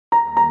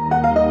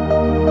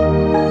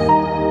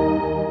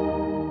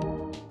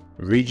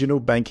Regional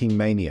banking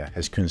mania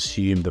has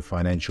consumed the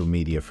financial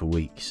media for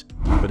weeks,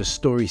 but a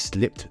story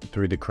slipped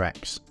through the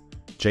cracks.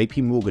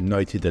 JP Morgan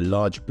noted a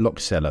large block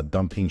seller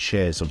dumping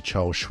shares of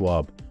Charles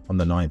Schwab on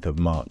the 9th of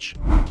March.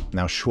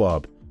 Now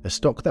Schwab, a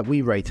stock that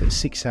we rate at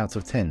 6 out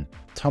of 10,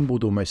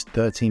 tumbled almost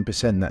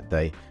 13% that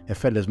day and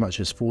fell as much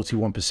as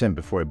 41%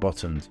 before it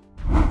bottomed.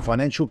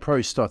 Financial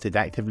pros started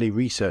actively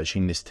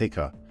researching this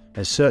ticker,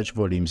 as search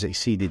volumes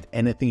exceeded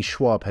anything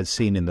Schwab had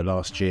seen in the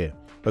last year,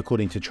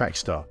 according to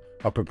Trackstar,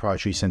 our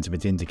proprietary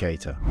sentiment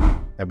indicator.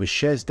 And with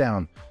shares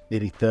down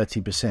nearly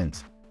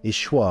 30%, is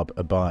Schwab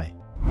a buy?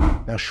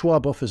 Now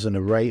Schwab offers an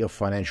array of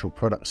financial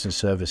products and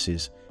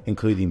services,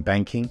 including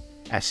banking,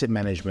 asset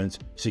management,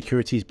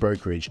 securities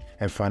brokerage,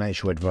 and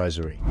financial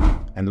advisory.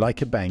 And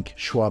like a bank,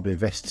 Schwab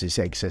invests its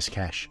excess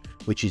cash,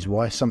 which is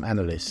why some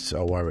analysts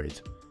are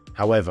worried.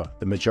 However,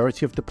 the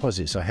majority of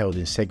deposits are held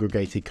in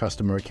segregated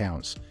customer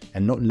accounts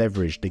and not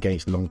leveraged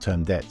against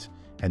long-term debt,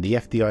 and the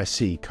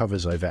FDIC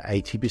covers over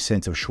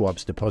 80% of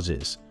Schwab's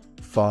deposits,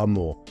 far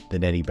more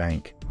than any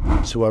bank.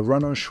 So a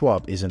run on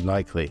Schwab isn't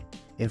likely.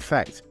 In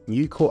fact,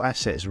 new core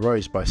assets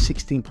rose by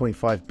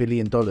 $16.5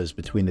 billion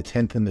between the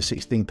 10th and the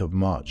 16th of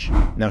March.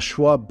 Now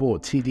Schwab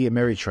bought TD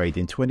Ameritrade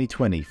in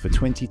 2020 for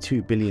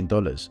 $22 billion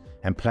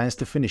and plans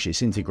to finish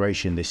its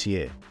integration this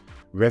year.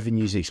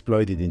 Revenues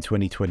exploded in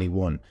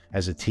 2021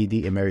 as a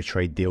TD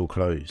Ameritrade deal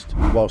closed.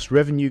 Whilst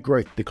revenue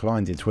growth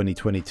declined in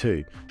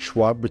 2022,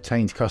 Schwab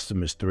retained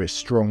customers through its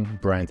strong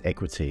brand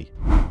equity.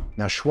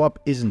 Now Schwab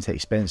isn't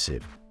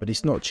expensive, but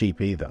it's not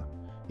cheap either.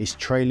 Its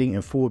trailing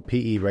and forward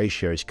PE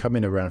ratios come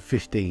in around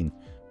 15,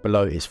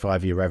 below its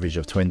 5-year average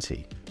of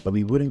 20, but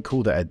we wouldn't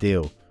call that a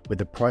deal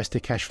with a price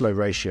to cash flow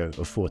ratio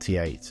of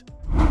 48.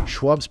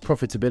 Schwab's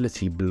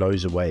profitability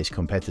blows away its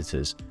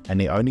competitors,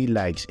 and it only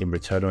lags in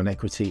return on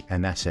equity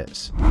and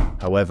assets.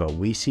 However,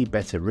 we see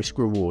better risk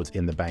reward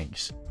in the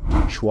banks.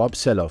 Schwab's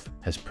sell-off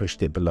has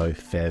pushed it below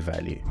fair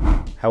value.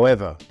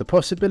 However, the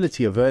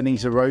possibility of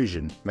earnings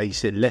erosion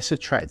makes it less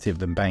attractive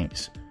than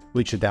banks,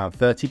 which are down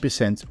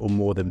 30% or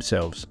more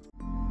themselves.